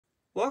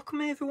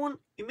Welcome everyone.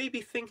 You may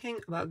be thinking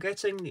about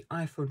getting the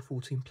iPhone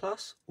 14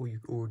 Plus, or you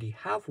already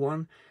have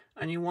one,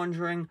 and you're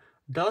wondering,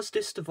 does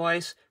this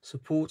device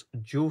support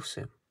dual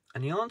SIM?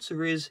 And the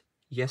answer is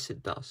yes,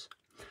 it does.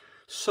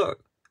 So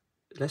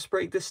let's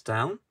break this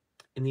down.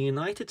 In the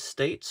United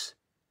States,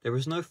 there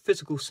is no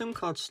physical SIM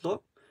card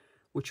slot,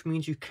 which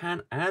means you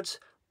can add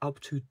up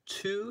to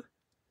 2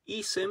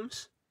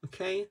 eSIMs.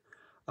 Okay,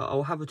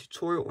 I'll have a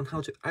tutorial on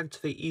how to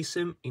activate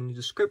eSIM in the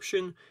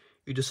description.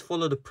 You just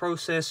follow the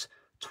process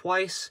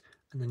twice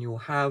and then you'll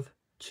have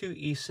 2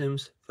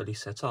 eSIMs fully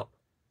set up.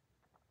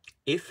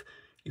 If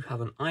you have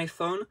an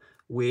iPhone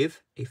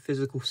with a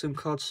physical SIM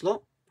card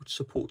slot which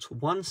supports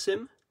 1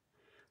 SIM,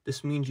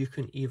 this means you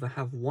can either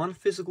have 1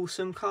 physical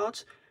SIM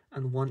card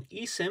and 1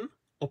 eSIM,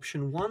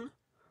 option 1,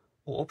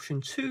 or option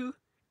 2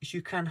 is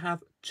you can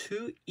have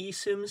 2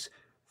 eSIMs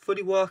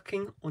fully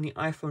working on the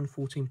iPhone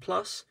 14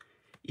 Plus,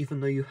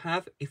 even though you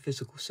have a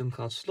physical SIM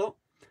card slot.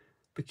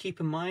 But keep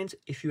in mind,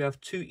 if you have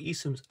 2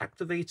 eSIMs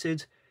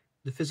activated,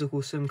 the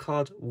physical SIM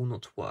card will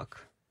not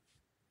work.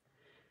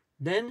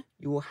 Then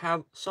you will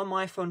have some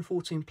iPhone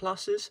 14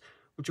 Pluses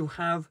which will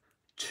have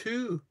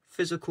 2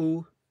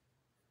 physical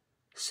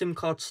SIM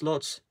card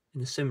slots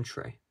in the SIM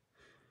tray.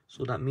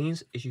 So what that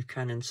means is you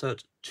can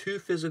insert 2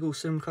 physical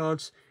SIM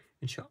cards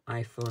into your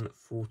iPhone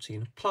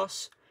 14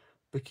 Plus.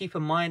 But keep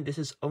in mind, this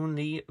is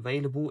only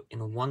available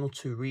in 1 or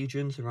 2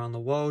 regions around the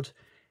world.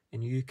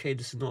 In the UK,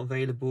 this is not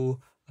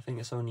available. I think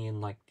it's only in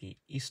like the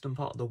eastern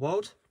part of the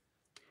world.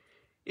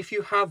 If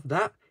you have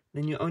that,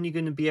 then you're only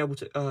going to be able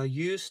to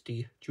use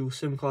the dual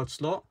SIM card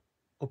slot,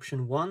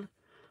 option 1.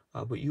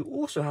 But you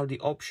also have the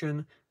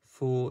option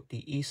for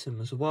the eSIM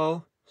as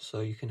well.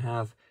 So you can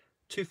have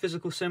 2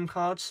 physical SIM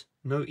cards,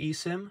 no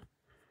eSIM.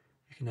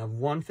 You can have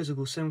 1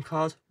 physical SIM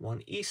card,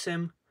 1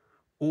 eSIM,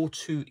 or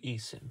 2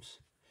 eSIMs.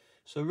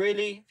 So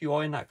really, if you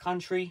are in that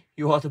country,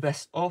 you are the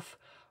best off.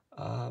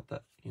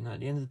 But you know,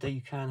 at the end of the day,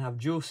 you can have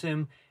dual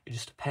SIM. It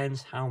just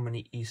depends how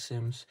many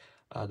eSIMs,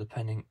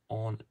 depending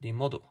on the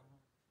model.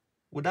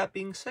 With that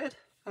being said,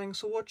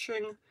 thanks for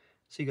watching.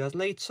 See you guys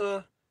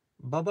later.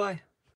 Bye bye.